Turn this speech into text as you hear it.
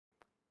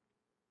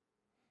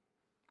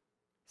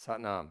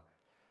Satnam.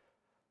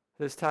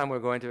 This time we're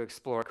going to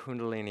explore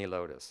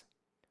KundaliniLotus,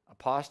 a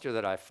posture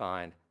that I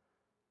find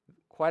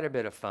quite a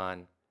bit of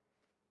fun,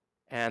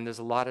 and there's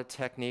a lot of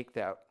technique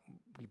that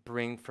we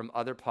bring from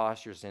other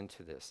postures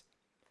into this.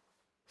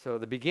 So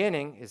the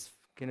beginning is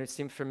going to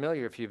seem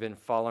familiar if you've been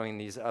following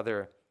these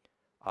other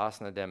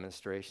asana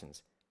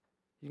demonstrations.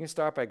 You can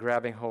start by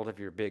grabbing hold of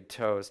your big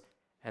toes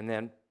and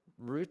then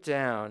root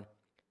down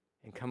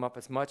and come up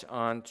as much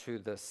onto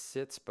the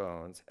sits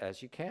bones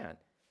as you can.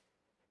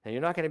 Now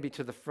you're not going to be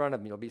to the front of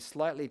them, you'll be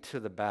slightly to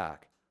the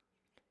back.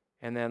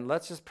 And then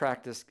let's just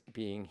practice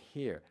being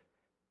here.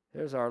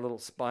 There's our little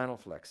spinal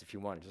flex if you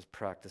want to just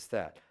practice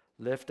that.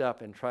 Lift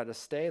up and try to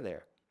stay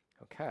there.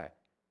 Okay,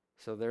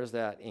 so there's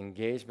that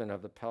engagement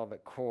of the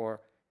pelvic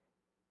core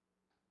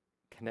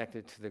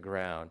connected to the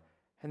ground.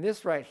 And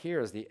this right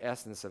here is the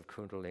essence of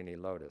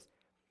KundaliniLotus.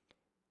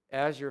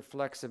 As your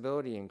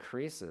flexibility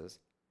increases,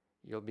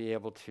 you'll be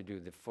able to do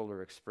the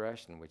fuller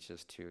expression, which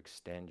is to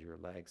extend your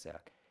legs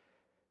out.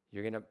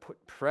 You're going to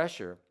put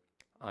pressure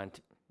on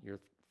your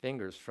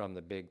fingers from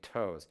the big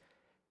toes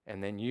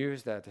and then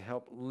use that to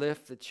help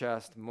lift the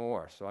chest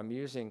more. So I'm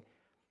using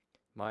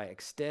my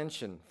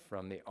extension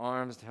from the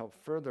arms to help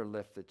further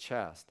lift the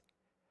chest.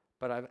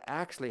 But I've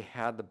actually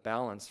had the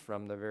balance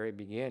from the very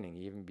beginning,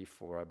 even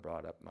before I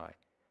brought up my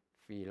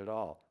feet at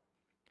all.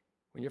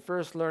 When you're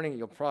first learning,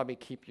 you'll probably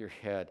keep your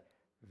head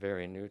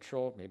very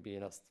neutral, maybe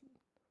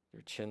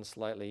your chin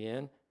slightly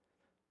in.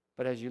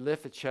 But as you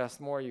lift the chest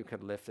more, you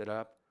could lift it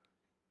up.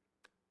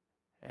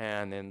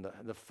 And then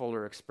the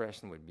fuller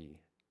expression would be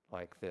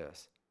like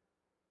this.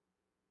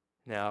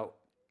 Now,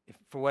 if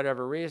for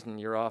whatever reason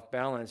you're off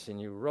balance and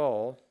you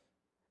roll,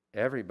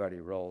 everybody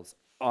rolls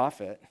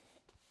off it.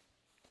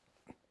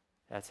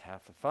 That's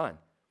half the fun.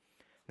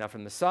 Now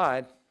from the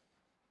side,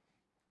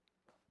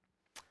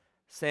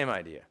 same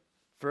idea.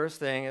 First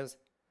thing is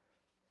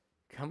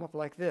come up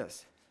like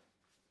this.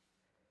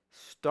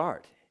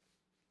 Start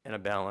in a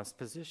balanced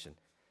position.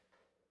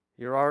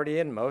 You're already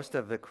in most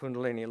of the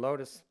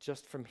KundaliniLotus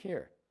just from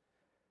here.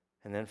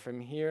 And then from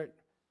here,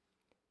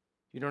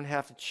 you don't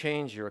have to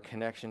change your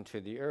connection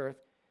to the earth.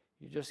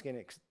 You're just going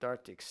to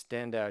start to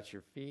extend out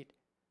your feet,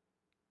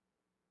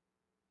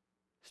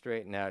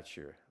 straighten out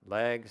your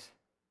legs,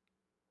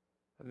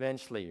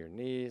 eventually your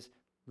knees,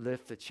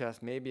 lift the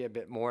chest maybe a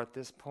bit more at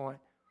this point.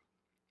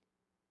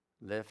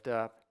 Lift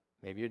up.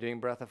 Maybe you're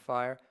doing breath of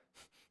fire.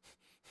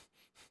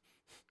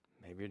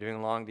 Maybe you're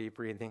doing long, deep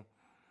breathing.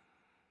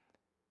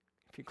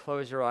 If you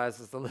close your eyes,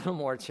 it's a little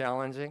more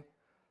challenging.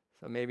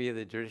 So maybe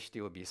the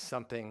drishti will be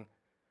something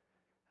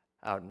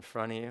out in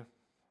front of you.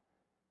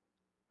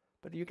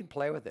 But you can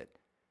play with it.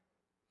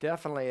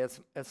 Definitely,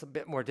 it's a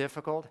bit more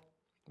difficult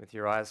with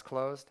your eyes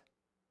closed.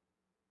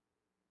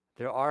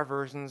 There are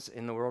versions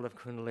in the world of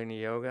Kundalini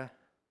Yoga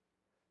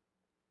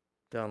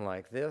done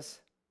like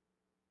this.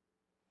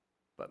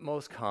 But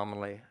most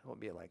commonly, it will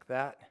be like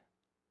that.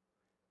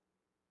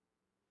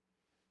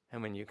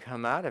 And when you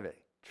come out of it,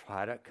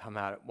 try to come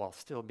out while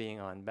still being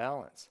on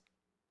balance.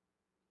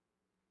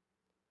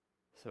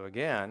 So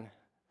again,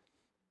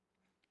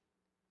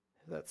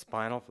 that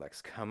spinal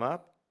flex. Come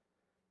up,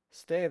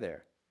 stay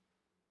there.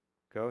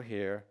 Go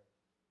here,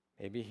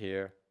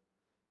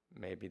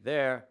 maybe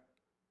there.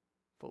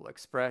 Full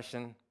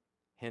expression,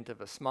 hint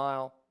of a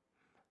smile.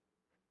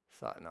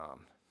 Satnam.